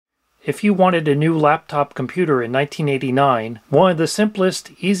If you wanted a new laptop computer in 1989, one of the simplest,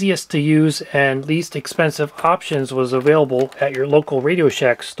 easiest to use, and least expensive options was available at your local Radio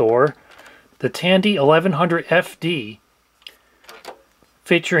Shack store, the Tandy 1100FD,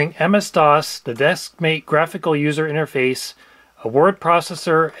 featuring MS-DOS, the DeskMate graphical user interface, a word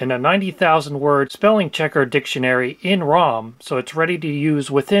processor, and a 90,000 word spelling checker dictionary in ROM, so it's ready to use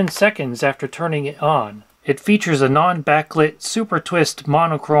within seconds after turning it on. It features a non-backlit Super Twist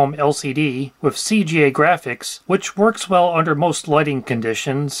monochrome LCD with CGA graphics, which works well under most lighting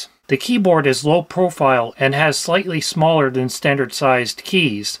conditions. The keyboard is low profile and has slightly smaller than standard sized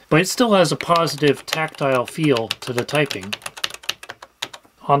keys, but it still has a positive tactile feel to the typing.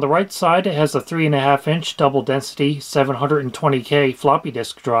 On the right side, it has a 3.5-inch double density 720K floppy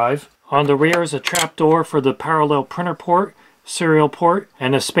disk drive. On the rear is a trapdoor for the parallel printer port, serial port,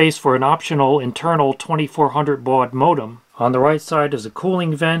 and a space for an optional internal 2400 baud modem. On the right side is a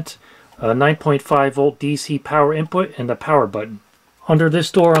cooling vent, a 9.5 volt DC power input, and the power button. Under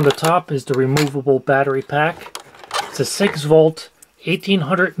this door on the top is the removable battery pack. It's a 6 volt,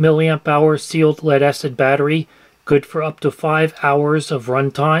 1800 milliamp hour sealed lead acid battery, good for up to 5 hours of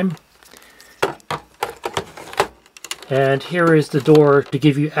runtime. And here is the door to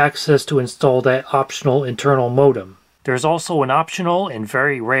give you access to install that optional internal modem. There's also an optional and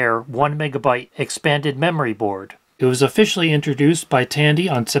very rare 1 megabyte expanded memory board. It was officially introduced by Tandy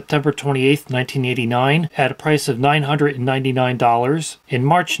on September 28, 1989 at a price of $999. In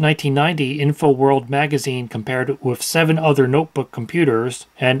March 1990, InfoWorld magazine compared it with 7 other notebook computers,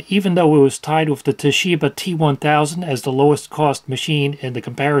 and even though it was tied with the Toshiba T1000 as the lowest cost machine in the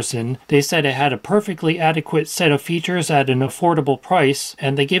comparison, they said it had a perfectly adequate set of features at an affordable price,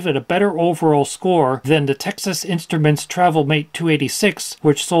 and they give it a better overall score than the Texas Instruments TravelMate 286,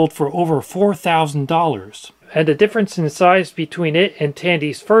 which sold for over $4,000. And the difference in size between it and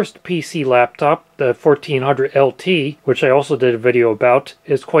Tandy's first PC laptop, the 1400 LT, which I also did a video about,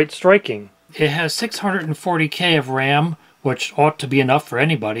 is quite striking. It has 640K of RAM, which ought to be enough for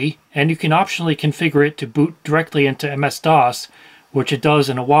anybody, and you can optionally configure it to boot directly into MS-DOS, which it does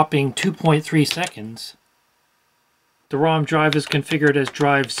in a whopping 2.3 seconds. The ROM drive is configured as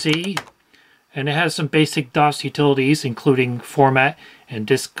drive C, and it has some basic DOS utilities including format and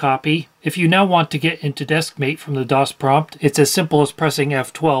disk copy. If you now want to get into DeskMate from the DOS prompt, it's as simple as pressing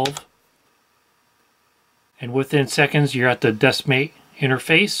F12. And within seconds you're at the DeskMate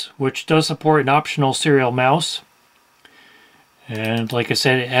interface, which does support an optional serial mouse. And like I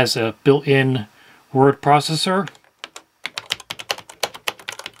said, it has a built-in word processor.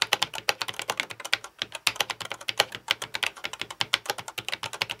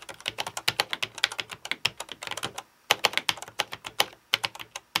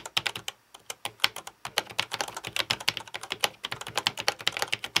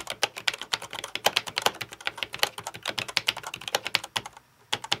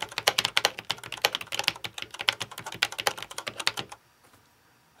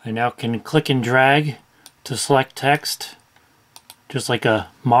 I now can click and drag to select text, just like a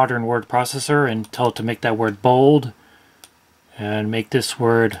modern word processor, and tell it to make that word bold and make this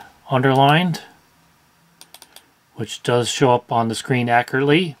word underlined, which does show up on the screen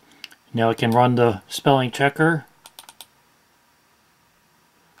accurately. Now I can run the spelling checker,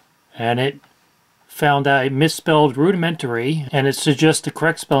 and it found that I misspelled rudimentary, and it suggests the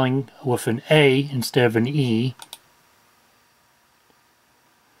correct spelling with an A instead of an E.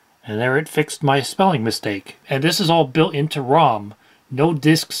 And there it fixed my spelling mistake. And this is all built into ROM. No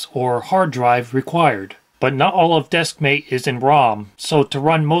disks or hard drive required. But not all of DeskMate is in ROM, so to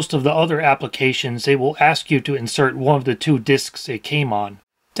run most of the other applications, they will ask you to insert one of the 2 disks it came on.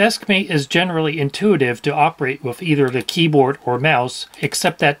 DeskMate is generally intuitive to operate with either the keyboard or mouse,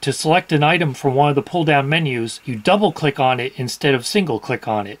 except that to select an item from one of the pull-down menus, you double-click on it instead of single-click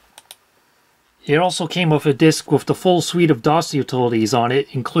on it. It also came with a disk with the full suite of DOS utilities on it,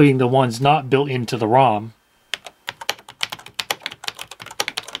 including the ones not built into the ROM.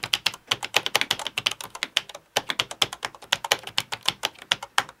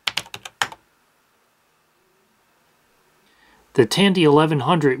 The Tandy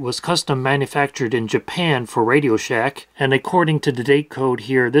 1100 was custom manufactured in Japan for Radio Shack, and according to the date code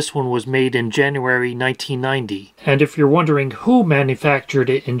here, this one was made in January 1990. And if you're wondering who manufactured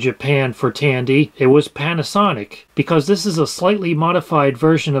it in Japan for Tandy, it was Panasonic, because this is a slightly modified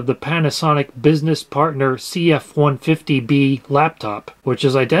version of the Panasonic Business Partner CF150B laptop, which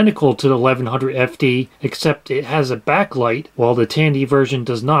is identical to the 1100FD, except it has a backlight, while the Tandy version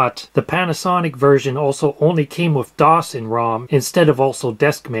does not. The Panasonic version also only came with DOS in ROM, ROM instead of also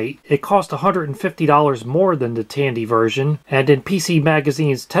DeskMate. It cost $150 more than the Tandy version, and in PC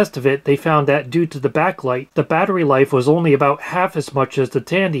Magazine's test of it, they found that due to the backlight, the battery life was only about half as much as the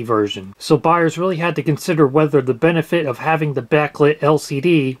Tandy version. So buyers really had to consider whether the benefit of having the backlit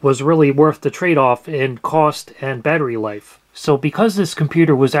LCD was really worth the trade-off in cost and battery life. So because this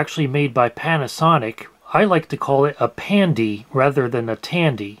computer was actually made by Panasonic, I like to call it a Pandy rather than a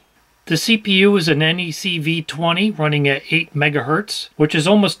Tandy. The CPU is an NEC V20 running at 8 MHz, which is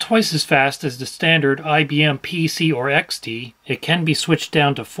almost twice as fast as the standard IBM PC or XT. It can be switched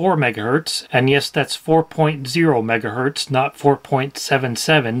down to 4 MHz, and yes, that's 4.0 MHz, not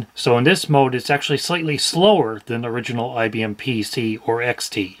 4.77, so in this mode it's actually slightly slower than the original IBM PC or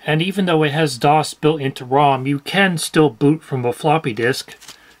XT. And even though it has DOS built into ROM, you can still boot from a floppy disk.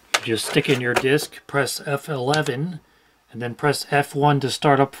 You just stick in your disk, press F11, and then press F1 to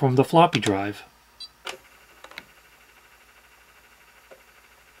start up from the floppy drive.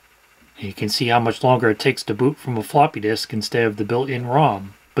 And you can see how much longer it takes to boot from a floppy disk instead of the built-in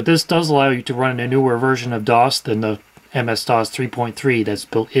ROM. But this does allow you to run a newer version of DOS than the MS-DOS 3.3 that's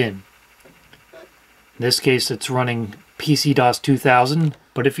built in. In this case it's running PC-DOS 2000,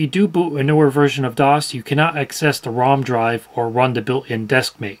 but if you do boot a newer version of DOS, you cannot access the ROM drive or run the built-in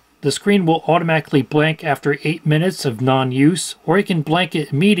DeskMate. The screen will automatically blank after 8 minutes of non-use, or you can blank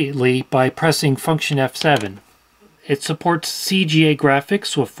it immediately by pressing Function F7. It supports CGA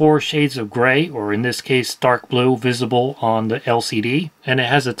graphics with 4 shades of gray, or in this case dark blue, visible on the LCD, and it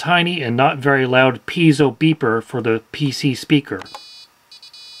has a tiny and not very loud piezo beeper for the PC speaker.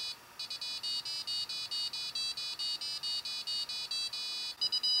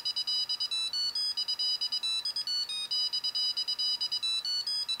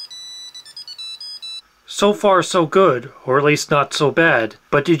 So far so good, or at least not so bad.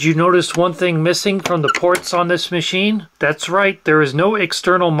 But did you notice one thing missing from the ports on this machine? That's right, there is no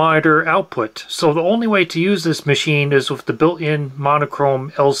external monitor output, so the only way to use this machine is with the built-in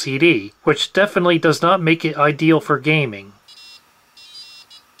monochrome LCD, which definitely does not make it ideal for gaming.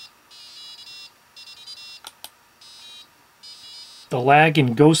 The lag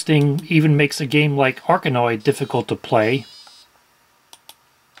and ghosting even makes a game like Arkanoid difficult to play.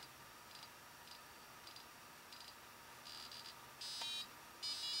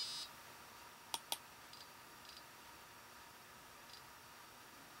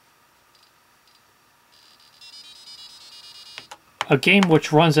 A game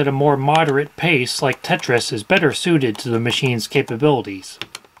which runs at a more moderate pace, like Tetris, is better suited to the machine's capabilities.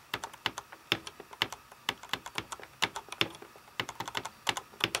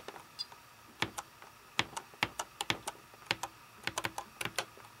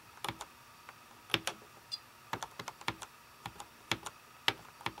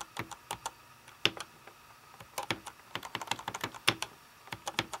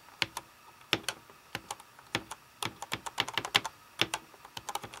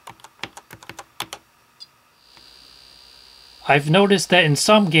 I've noticed that in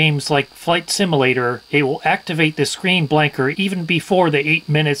some games like Flight Simulator, it will activate the screen blanker even before the 8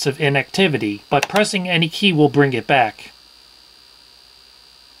 minutes of inactivity, but pressing any key will bring it back.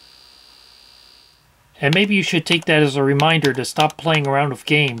 And maybe you should take that as a reminder to stop playing around with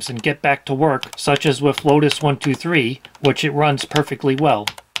games and get back to work, such as with Lotus 123, which it runs perfectly well.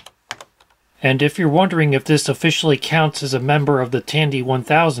 And if you're wondering if this officially counts as a member of the Tandy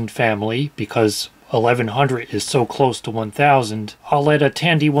 1000 family, because 1100 is so close to 1000, I'll let a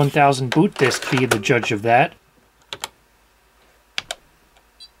Tandy 1000 boot disk be the judge of that.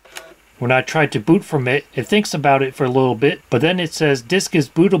 When I tried to boot from it, it thinks about it for a little bit, but then it says disk is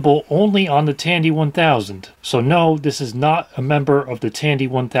bootable only on the Tandy 1000. So no, this is not a member of the Tandy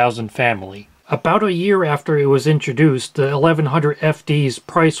 1000 family. About a year after it was introduced, the 1100FD's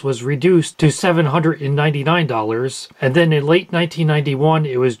price was reduced to $799, and then in late 1991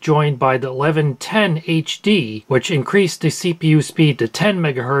 it was joined by the 1110HD, which increased the CPU speed to 10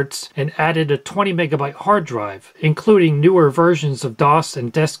 MHz and added a 20 MB hard drive, including newer versions of DOS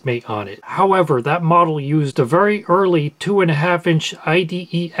and DeskMate on it. However, that model used a very early 2.5-inch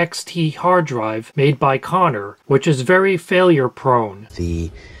ide-xt hard drive made by Connor, which is very failure prone.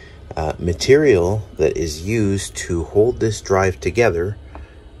 The material that is used to hold this drive together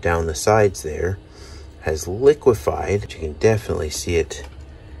down the sides there has liquefied. You can definitely see it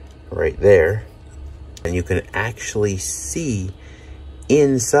right there, and you can actually see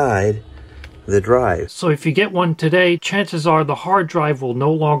inside the drive. So if you get one today, chances are the hard drive will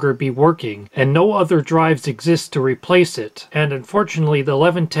no longer be working, and no other drives exist to replace it. And unfortunately, the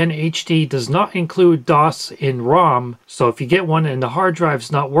 1110HD does not include DOS in ROM, so if you get one and the hard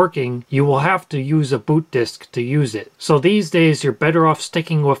drive's not working, you will have to use a boot disk to use it. So these days, you're better off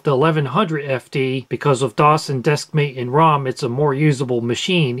sticking with the 1100FD, because with DOS and DeskMate in ROM, it's a more usable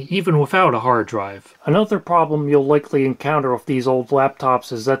machine, even without a hard drive. Another problem you'll likely encounter with these old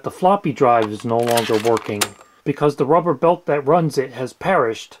laptops is that the floppy drive is no longer working, because the rubber belt that runs it has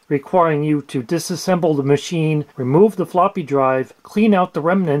perished, requiring you to disassemble the machine, remove the floppy drive, clean out the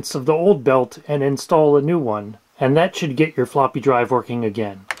remnants of the old belt, and install a new one. And that should get your floppy drive working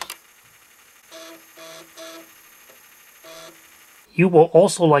again. You will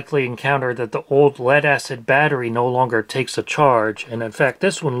also likely encounter that the old lead-acid battery no longer takes a charge, and in fact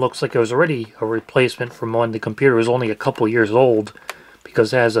this one looks like it was already a replacement from when the computer was only a couple years old,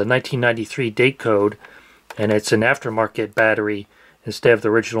 because it has a 1993 date code, and it's an aftermarket battery instead of the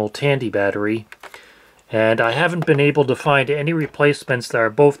original Tandy battery. And I haven't been able to find any replacements that are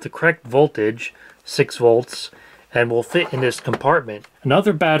both the correct voltage, 6 volts, and will fit in this compartment.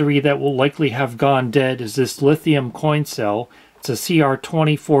 Another battery that will likely have gone dead is this lithium coin cell. It's a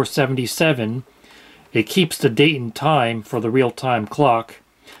CR2477. It keeps the date and time for the real-time clock.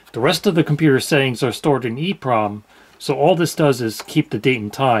 The rest of the computer settings are stored in EEPROM, so all this does is keep the date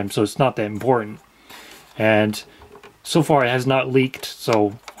and time, so it's not that important. And so far it has not leaked,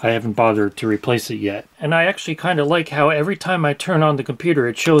 so I haven't bothered to replace it yet. And I actually kind of like how every time I turn on the computer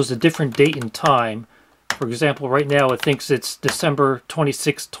it shows a different date and time. For example, right now it thinks it's December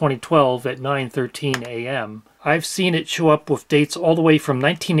 26, 2012 at 9:13 a.m. I've seen it show up with dates all the way from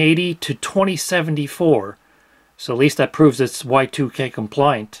 1980 to 2074. So at least that proves it's Y2K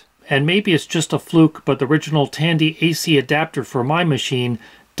compliant. And maybe it's just a fluke, but the original Tandy AC adapter for my machine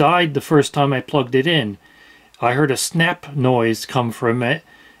died the first time I plugged it in. I heard a snap noise come from it,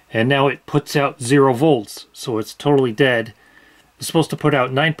 and now it puts out 0 volts, so it's totally dead. It's supposed to put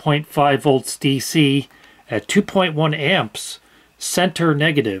out 9.5 volts DC at 2.1 amps, center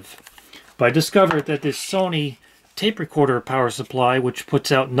negative. But I discovered that this Sony tape recorder power supply, which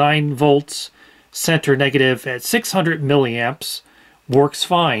puts out 9 volts, center negative at 600 milliamps, works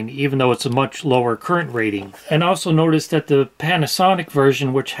fine, even though it's a much lower current rating. And I also noticed that the Panasonic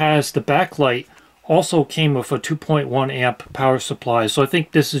version, which has the backlight, also came with a 2.1 amp power supply. So I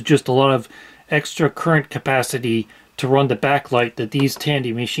think this is just a lot of extra current capacity to run the backlight that these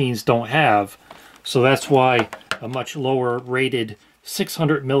Tandy machines don't have. So that's why a much lower rated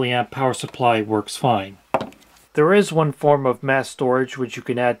 600 milliamp power supply works fine. There is one form of mass storage which you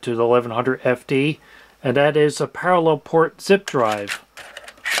can add to the 1100FD, and that is a parallel port zip drive.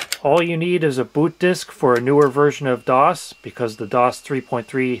 All you need is a boot disk for a newer version of DOS, because the DOS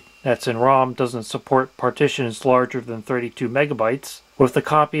 3.3 that's in ROM doesn't support partitions larger than 32 megabytes, with a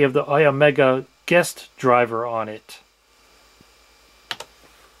copy of the ide-xt driver on it.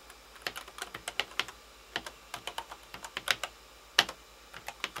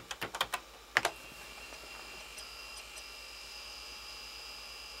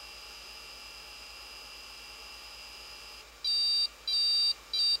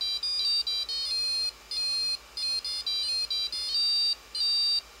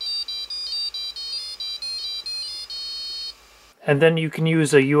 And then you can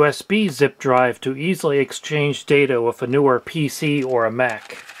use a USB zip drive to easily exchange data with a newer PC or a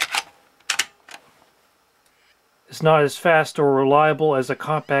Mac. It's not as fast or reliable as a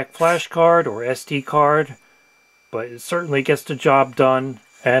compact flash card or SD card, but it certainly gets the job done,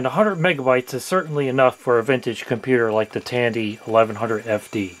 and 100 megabytes is certainly enough for a vintage computer like the Tandy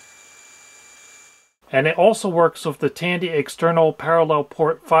 1100FD. And it also works with the Tandy external parallel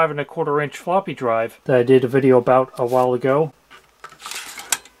port 5¼ inch floppy drive that I did a video about a while ago.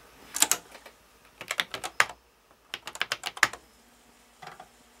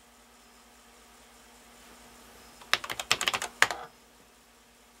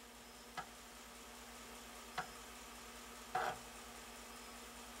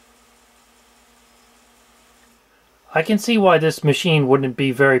 I can see why this machine wouldn't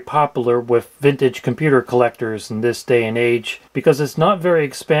be very popular with vintage computer collectors in this day and age, because it's not very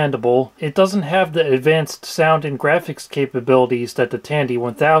expandable, it doesn't have the advanced sound and graphics capabilities that the Tandy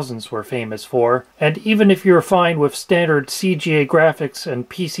 1000s were famous for, and even if you're fine with standard CGA graphics and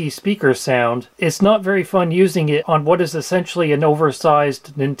PC speaker sound, it's not very fun using it on what is essentially an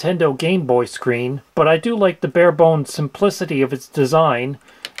oversized Nintendo Game Boy screen. But I do like the bare-bones simplicity of its design,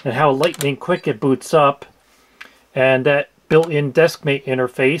 and how lightning quick it boots up, and that built-in DeskMate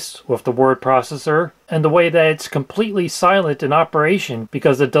interface with the word processor, and the way that it's completely silent in operation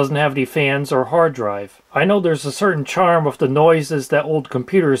because it doesn't have any fans or hard drive. I know there's a certain charm of the noises that old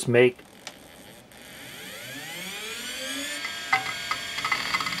computers make,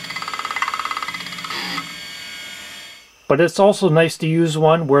 but it's also nice to use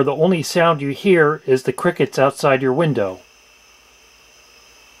one where the only sound you hear is the crickets outside your window.